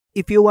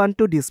If you want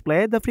to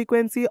display the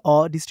frequency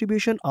or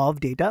distribution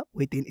of data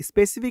within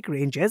specific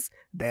ranges,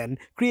 then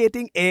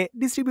creating a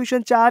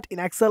distribution chart in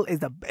Excel is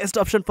the best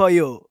option for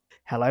you.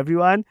 Hello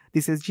everyone,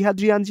 this is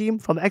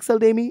Rian from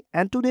Exceldemy,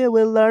 and today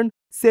we'll learn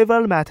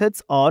several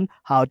methods on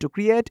how to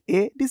create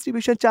a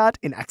distribution chart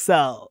in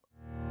Excel.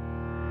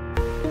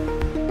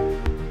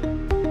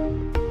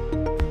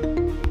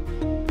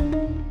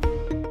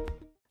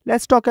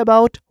 Let's talk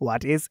about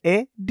what is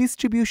a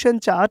distribution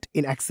chart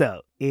in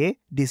Excel. A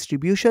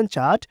distribution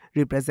chart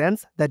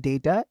represents the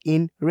data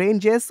in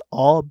ranges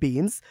or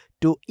bins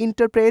to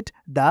interpret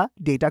the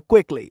data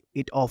quickly.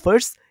 It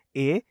offers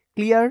a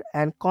clear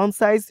and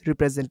concise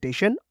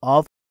representation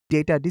of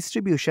data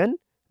distribution,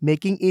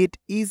 making it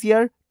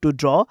easier to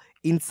draw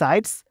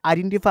insights,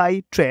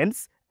 identify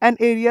trends, and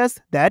areas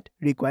that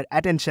require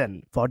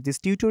attention. For this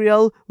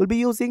tutorial, we'll be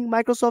using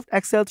Microsoft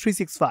Excel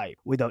 365.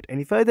 Without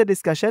any further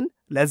discussion,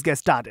 let's get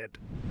started.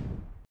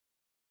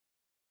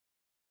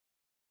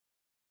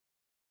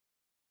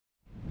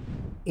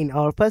 In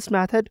our first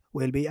method,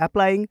 we'll be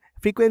applying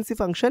frequency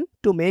function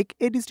to make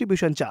a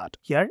distribution chart.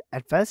 Here,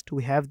 at first,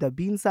 we have the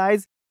bin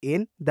size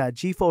in the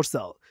G4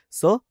 cell.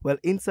 So, we'll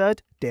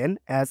insert 10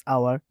 as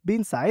our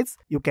bin size.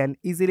 You can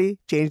easily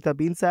change the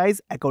bin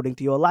size according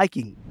to your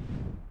liking.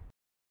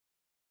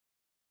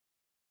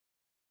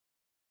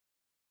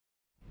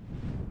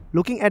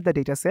 Looking at the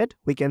dataset,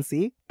 we can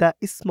see the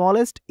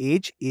smallest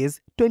age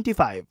is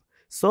 25.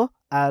 So,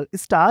 I'll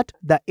start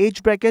the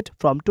age bracket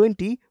from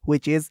 20,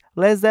 which is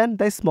less than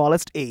the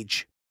smallest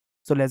age.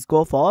 So, let's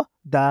go for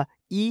the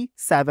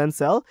E7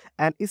 cell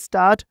and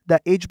start the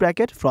age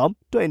bracket from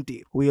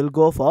 20. We'll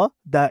go for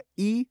the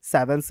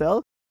E7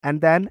 cell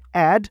and then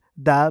add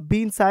the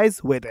bin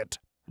size with it.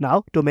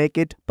 Now, to make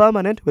it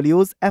permanent, we'll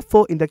use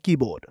F4 in the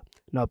keyboard.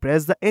 Now,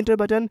 press the enter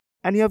button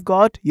and you have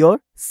got your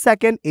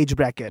second age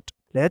bracket.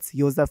 Let's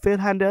use the fill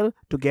handle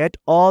to get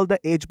all the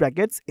age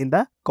brackets in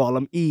the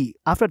column E.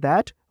 After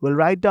that, we'll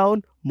write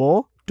down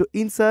more to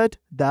insert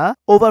the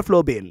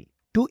overflow bin.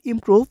 To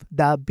improve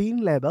the bin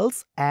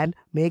labels and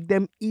make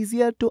them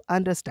easier to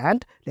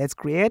understand, let's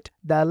create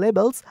the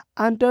labels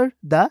under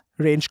the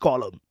range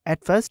column.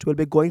 At first, we'll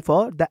be going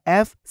for the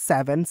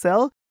F7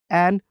 cell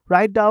and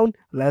write down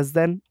less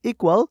than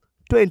equal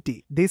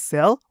 20. This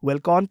cell will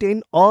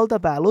contain all the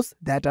values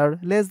that are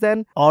less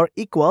than or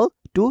equal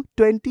to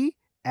 20.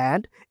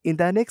 And in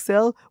the next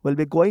cell, we'll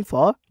be going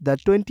for the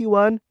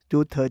 21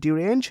 to 30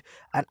 range,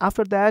 and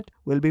after that,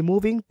 we'll be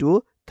moving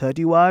to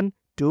 31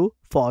 to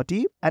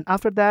 40, and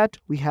after that,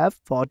 we have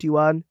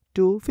 41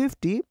 to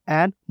 50,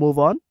 and move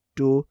on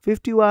to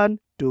 51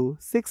 to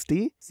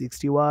 60,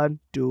 61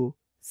 to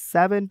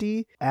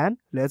 70, and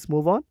let's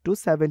move on to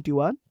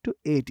 71 to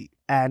 80.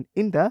 And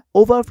in the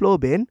overflow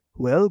bin,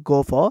 we'll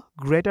go for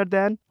greater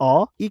than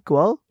or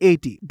equal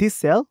 80. This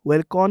cell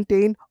will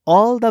contain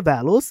all the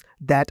values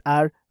that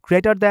are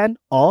greater than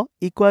or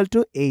equal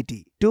to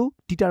 80. To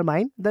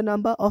determine the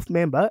number of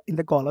member in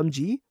the column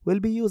G, we'll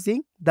be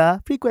using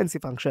the frequency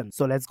function.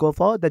 So let's go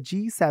for the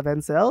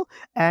G7 cell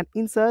and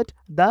insert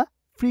the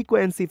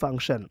frequency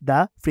function.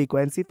 The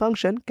frequency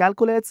function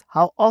calculates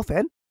how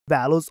often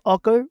values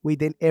occur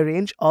within a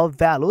range of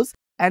values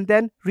and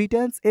then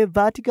returns a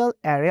vertical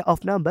array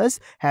of numbers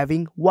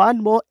having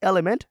one more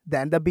element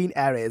than the bin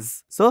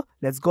arrays. So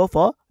let's go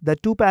for the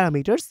two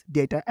parameters,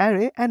 data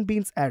array and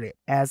bins array.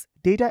 As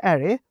data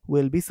array,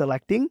 we'll be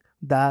selecting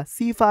the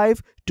C5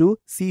 to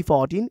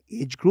C14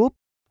 age group,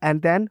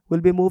 and then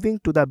we'll be moving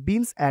to the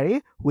bins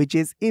array, which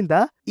is in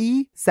the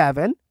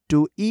E7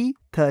 to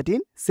E13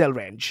 cell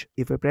range.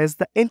 If we press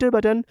the enter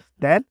button,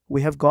 then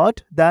we have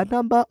got the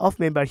number of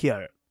member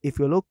here. If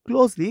you look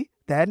closely,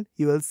 then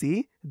you will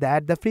see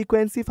that the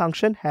frequency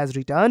function has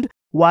returned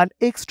one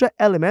extra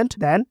element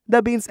than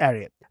the bins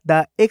array.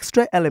 The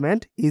extra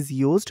element is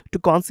used to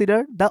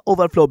consider the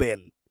overflow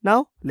bin.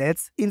 Now,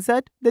 let's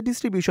insert the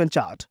distribution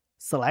chart.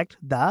 Select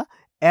the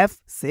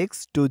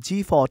F6 to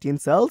G14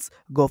 cells,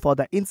 go for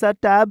the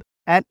Insert tab,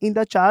 and in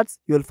the charts,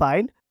 you'll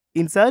find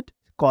Insert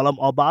column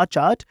or bar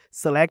chart.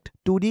 Select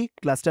 2D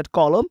clustered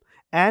column,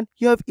 and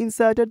you have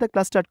inserted the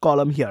clustered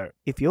column here.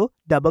 If you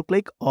double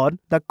click on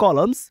the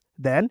columns,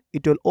 then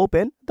it will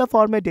open the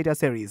format data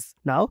series.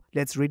 Now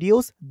let's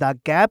reduce the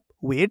gap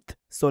width.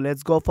 So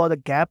let's go for the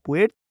gap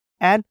width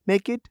and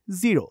make it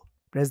 0.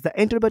 Press the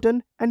enter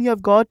button and you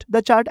have got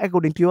the chart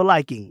according to your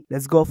liking.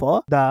 Let's go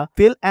for the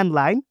fill and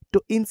line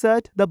to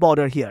insert the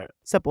border here.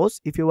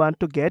 Suppose if you want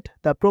to get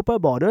the proper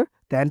border,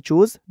 then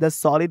choose the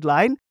solid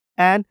line,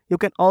 and you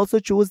can also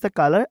choose the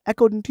color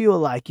according to your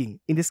liking.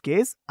 In this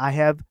case, I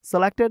have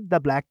selected the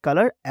black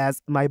color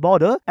as my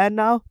border, and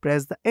now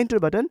press the enter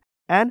button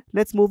and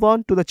let's move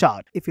on to the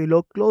chart. If you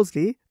look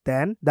closely,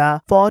 then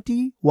the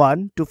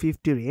 41 to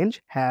 50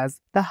 range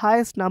has the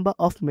highest number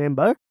of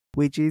member,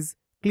 which is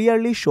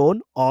clearly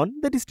shown on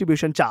the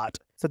distribution chart.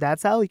 So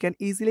that's how you can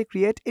easily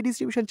create a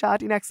distribution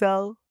chart in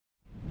Excel.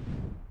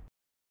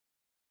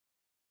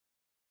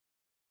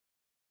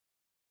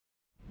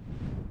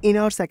 In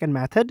our second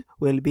method,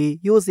 we'll be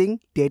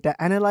using Data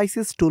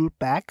Analysis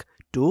ToolPak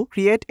to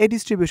create a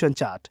distribution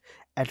chart.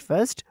 At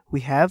first,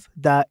 we have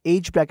the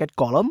age bracket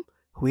column,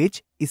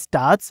 which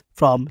starts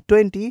from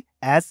 20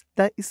 as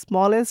the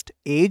smallest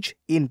age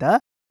in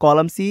the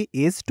column C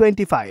is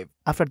 25.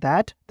 After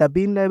that, the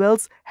bin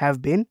labels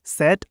have been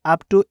set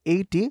up to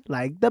 80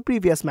 like the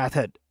previous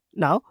method.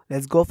 Now,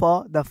 let's go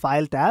for the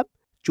File tab.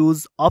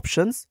 Choose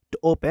Options to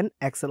open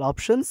Excel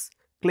options.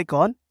 Click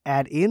on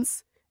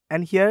Add-ins,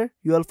 and here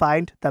you will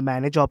find the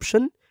Manage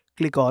option.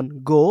 Click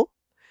on Go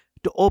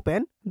to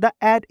open the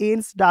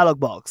Add-ins dialog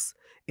box.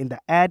 In the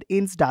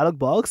Add-ins dialog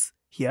box,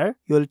 here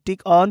you will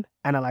tick on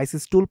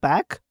Analysis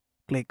ToolPak.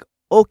 Click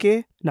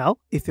OK. Now,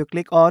 if you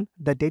click on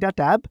the Data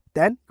tab,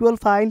 then you will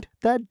find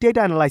the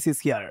Data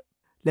Analysis here.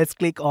 Let's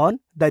click on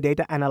the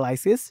Data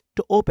Analysis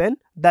to open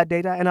the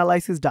Data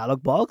Analysis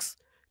dialog box.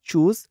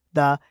 Choose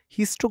the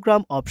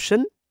histogram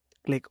option.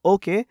 Click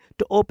OK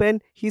to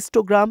open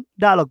histogram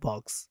dialog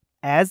box.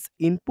 As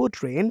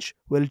input range,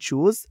 we'll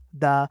choose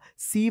the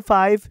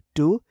C5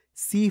 to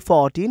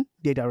C14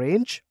 data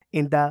range.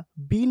 In the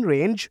bin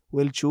range,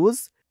 we'll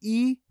choose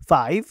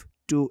E5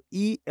 to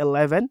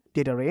E11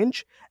 data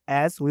range,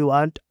 as we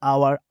want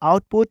our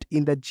output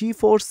in the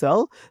G4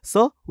 cell,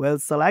 so we'll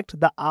select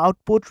the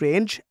output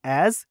range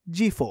as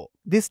G4.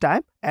 This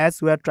time,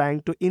 as we are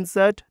trying to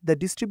insert the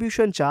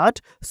distribution chart,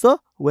 so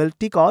we'll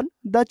tick on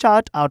the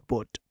chart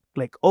output.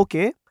 Click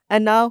OK,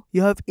 and now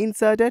you have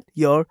inserted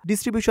your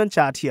distribution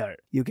chart here.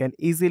 You can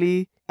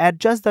easily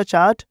adjust the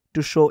chart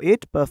to show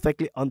it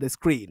perfectly on the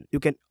screen. You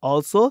can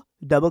also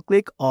double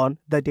click on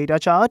the data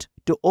chart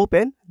to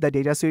open the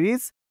data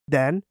series,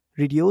 then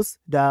reduce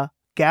the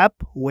gap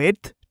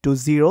width to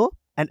 0,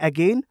 and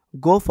again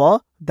go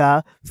for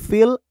the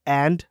fill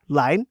and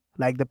line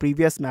like the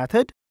previous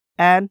method,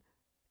 and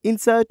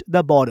insert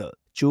the border.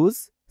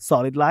 Choose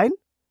solid line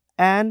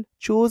and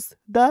choose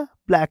the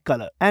black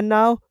color. And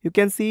now you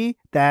can see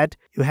that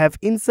you have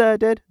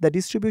inserted the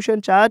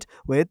distribution chart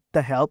with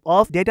the help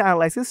of Data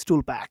Analysis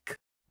ToolPak.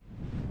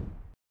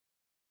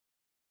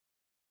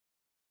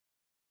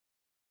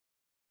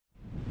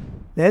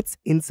 Let's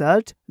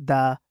insert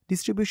the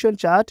distribution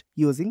chart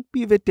using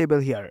pivot table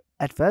here.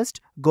 At first,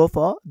 go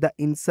for the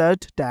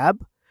Insert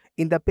tab.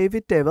 In the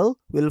pivot table,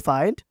 we'll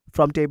find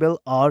From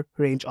Table or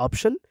Range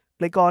option.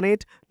 Click on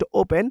it to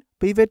open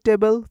Pivot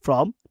Table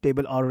from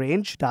Table or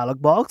Range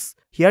dialog box.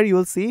 Here you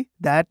will see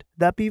that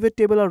the pivot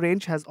table or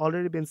range has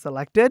already been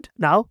selected.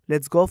 Now,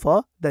 let's go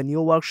for the new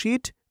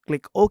worksheet.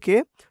 Click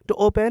OK to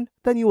open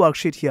the new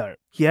worksheet here.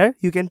 Here,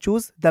 you can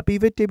choose the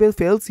pivot table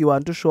fields you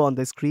want to show on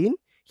the screen.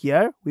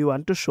 Here, we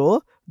want to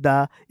show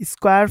the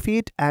square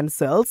feet and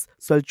cells,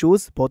 so I'll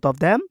choose both of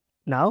them.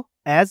 Now,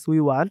 as we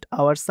want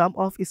our sum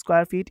of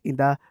square feet in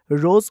the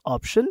rows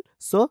option,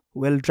 so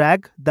we'll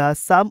drag the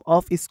sum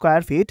of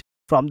square feet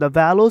from the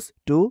values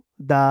to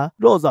the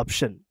rows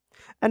option.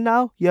 And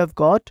now you have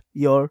got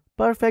your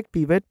perfect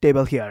pivot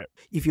table here.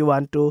 If you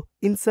want to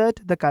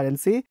insert the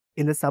currency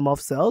in the sum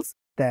of cells,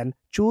 then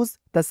choose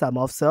the sum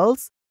of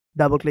cells.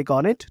 Double click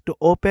on it to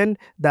open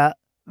the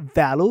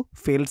value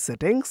field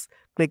settings.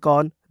 Click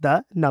on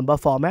the number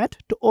format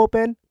to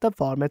open the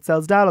Format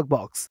Cells dialog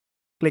box.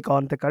 Click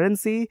on the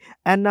currency,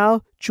 and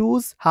now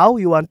choose how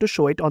you want to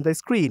show it on the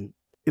screen.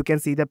 You can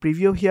see the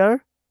preview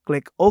here.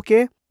 Click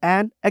OK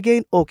and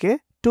again OK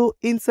to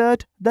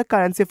insert the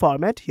currency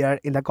format here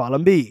in the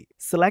column B.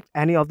 Select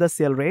any of the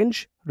cell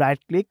range, right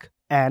click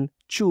and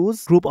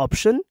choose Group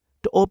option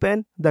to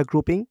open the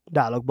grouping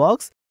dialog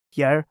box.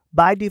 Here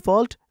by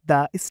default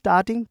the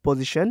starting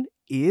position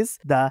is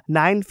the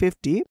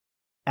 950,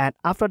 and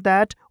after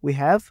that we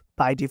have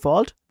by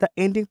default the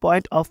ending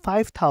point of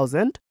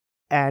 5000,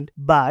 and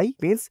by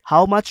means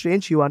how much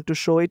range you want to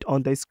show it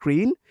on the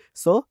screen.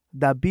 So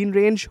the bin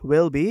range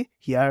will be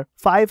here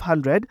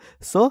 500,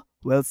 so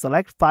we'll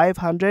select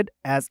 500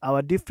 as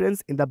our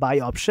difference in the by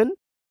option.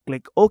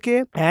 Click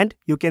OK, and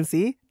you can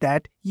see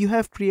that you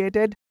have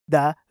created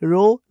the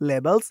row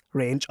labels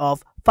range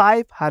of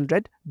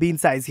 500 bin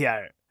size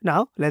here.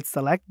 Now let's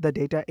select the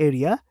data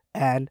area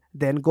and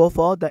then go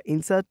for the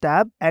Insert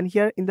tab, and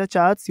here in the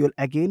charts you'll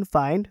again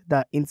find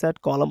the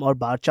Insert column or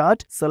bar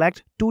chart.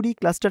 Select 2D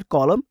clustered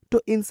column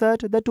to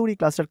insert the 2D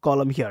clustered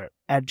column here.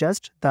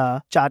 Adjust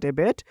the chart a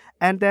bit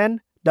and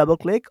then double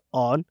click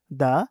on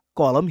the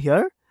column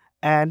here,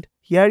 and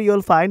here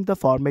you'll find the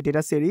Format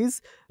Data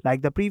Series.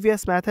 Like the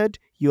previous method,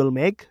 you'll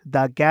make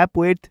the gap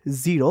width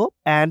 0,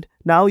 and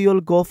now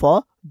you'll go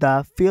for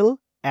the Fill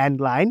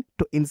and Line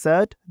to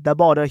insert the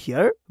border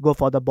here. Go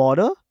for the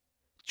border,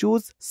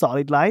 choose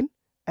solid line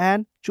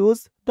and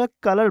choose the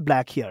color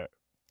black here.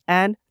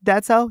 And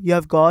that's how you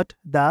have got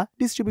the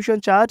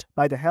distribution chart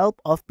by the help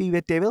of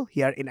pivot table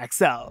here in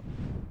Excel.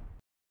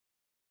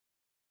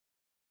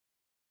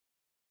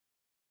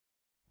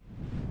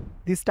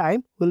 This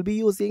time we'll be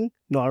using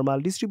normal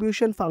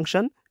distribution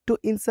function to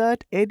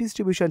insert a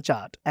distribution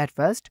chart. At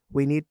first,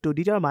 we need to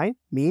determine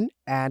mean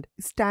and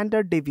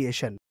standard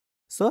deviation.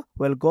 So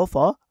we'll go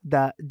for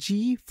the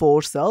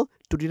G4 cell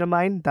to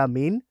determine the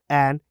mean,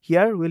 and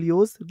here we'll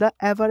use the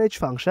average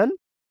function.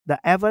 The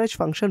average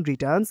function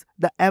returns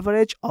the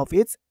average of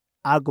its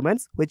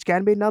arguments which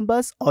can be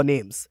numbers or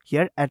names.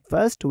 Here at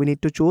first we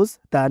need to choose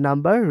the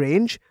number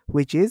range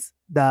which is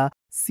the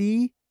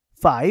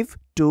C5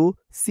 to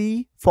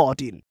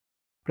C14.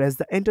 Press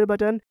the enter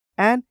button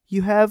and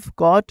you have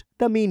got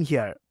the mean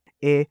here.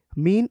 A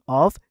mean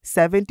of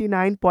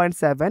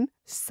 79.7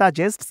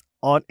 suggests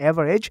on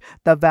average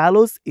the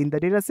values in the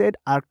dataset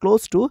are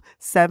close to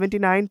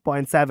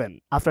 79.7.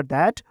 After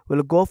that,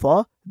 we'll go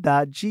for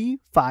the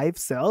G5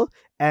 cell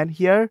and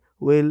here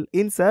we'll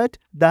insert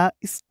the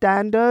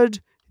standard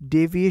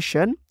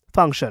deviation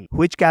function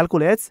which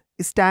calculates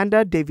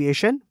standard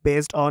deviation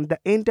based on the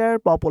entire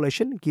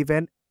population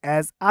given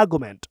as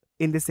argument.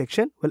 In this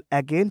section, we'll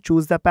again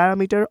choose the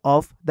parameter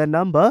of the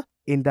number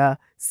in the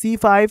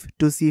C5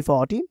 to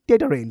C14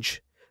 data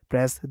range.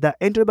 Press the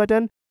enter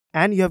button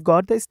and you have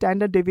got the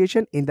standard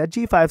deviation in the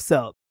G5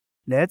 cell.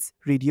 Let's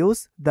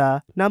reduce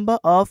the number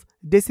of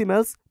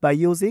decimals by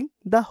using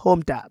the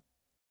Home tab.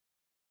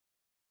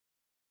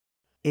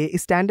 A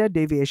standard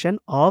deviation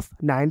of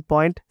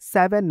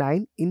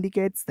 9.79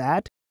 indicates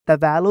that the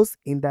values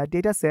in the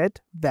dataset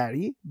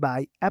vary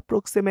by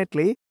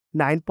approximately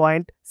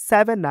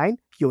 9.79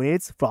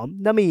 units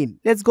from the mean.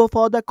 Let's go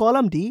for the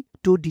column D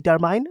to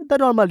determine the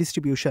normal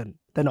distribution.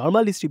 The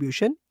normal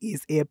distribution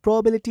is a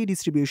probability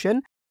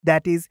distribution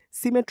that is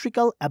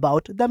symmetrical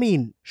about the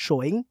mean,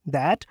 showing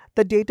that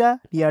the data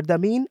near the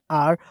mean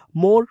are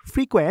more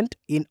frequent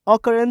in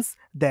occurrence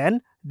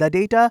than the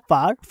data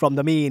far from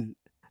the mean.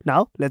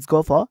 Now let's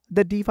go for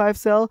the D5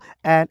 cell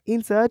and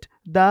insert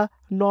the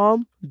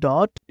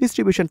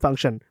NORM.distribution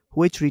function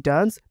which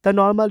returns the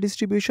normal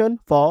distribution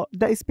for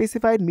the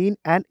specified mean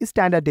and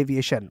standard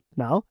deviation.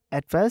 Now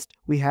at first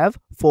we have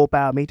 4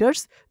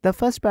 parameters. The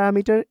first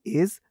parameter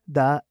is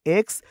the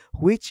X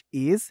which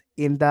is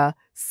in the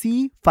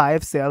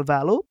C5 cell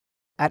value,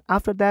 and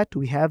after that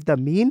we have the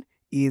mean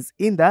is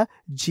in the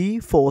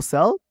G4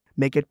 cell.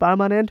 Make it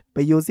permanent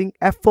by using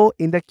F4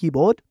 in the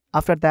keyboard.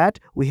 After that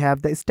we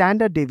have the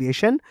standard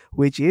deviation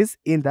which is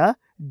in the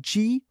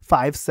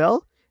G5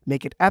 cell.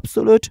 Make it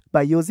absolute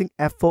by using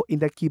F4 in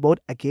the keyboard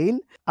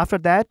again. After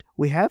that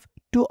we have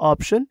 2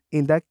 options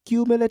in the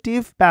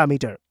cumulative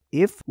parameter.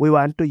 If we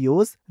want to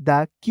use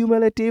the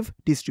cumulative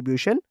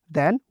distribution,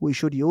 then we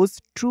should use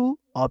true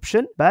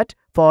option, but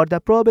for the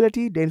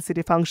probability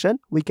density function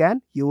we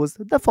can use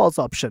the false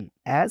option.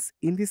 As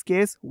in this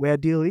case we are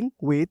dealing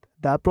with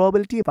the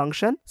probability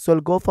function, so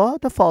we'll go for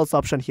the false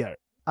option here.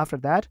 After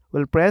that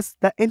we'll press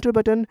the enter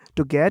button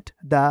to get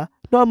the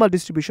normal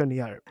distribution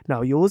here.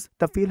 Now use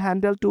the fill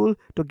handle tool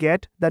to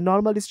get the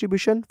normal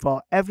distribution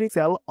for every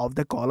cell of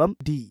the column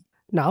D.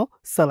 Now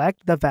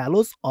select the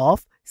values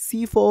of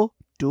C4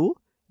 to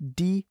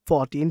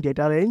D14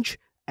 data range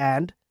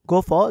and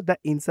go for the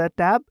insert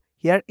tab.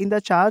 Here in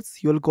the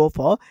charts you'll go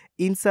for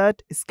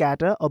insert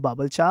scatter or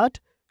bubble chart.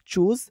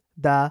 Choose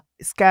the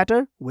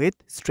scatter with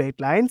straight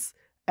lines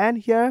and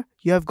here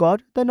you have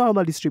got the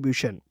normal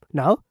distribution.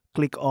 Now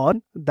click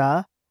on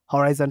the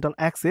horizontal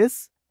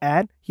axis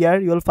and here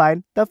you'll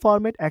find the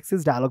format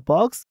axis dialog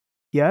box.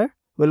 Here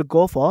we'll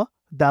go for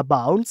the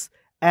bounds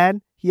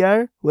and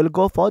here we'll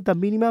go for the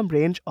minimum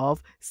range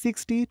of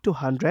 60 to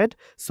 100.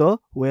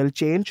 So we'll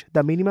change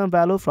the minimum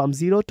value from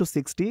 0 to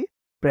 60.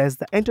 Press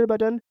the enter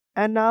button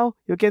and now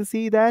you can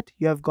see that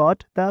you have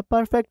got the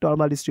perfect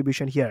normal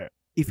distribution here.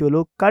 If you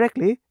look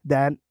correctly,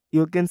 then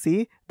you can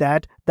see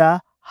that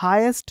the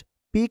highest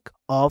peak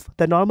of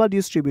the normal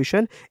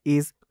distribution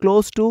is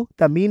close to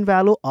the mean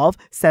value of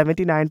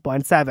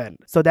 79.7.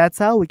 So that's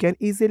how we can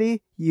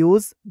easily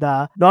use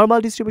the normal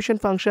distribution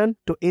function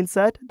to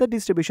insert the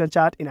distribution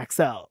chart in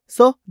Excel.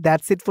 So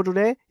that's it for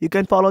today. You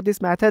can follow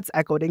these methods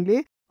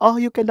accordingly, or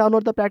you can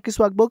download the practice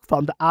workbook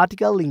from the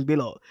article link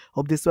below.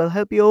 Hope this will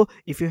help you.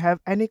 If you have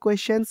any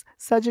questions,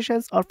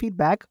 suggestions or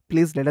feedback,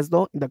 please let us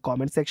know in the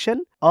comment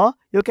section, or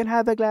you can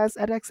have a glance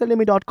at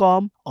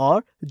Exceldemy.com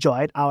or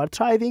join our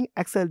thriving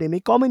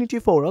Exceldemy community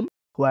forum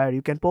where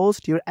you can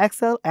post your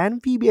Excel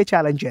and VBA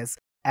challenges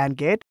and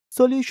get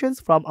solutions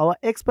from our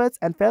experts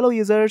and fellow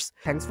users.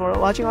 Thanks for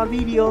watching our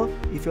video.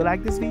 If you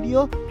like this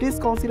video, please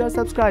consider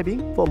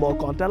subscribing for more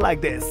content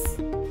like this.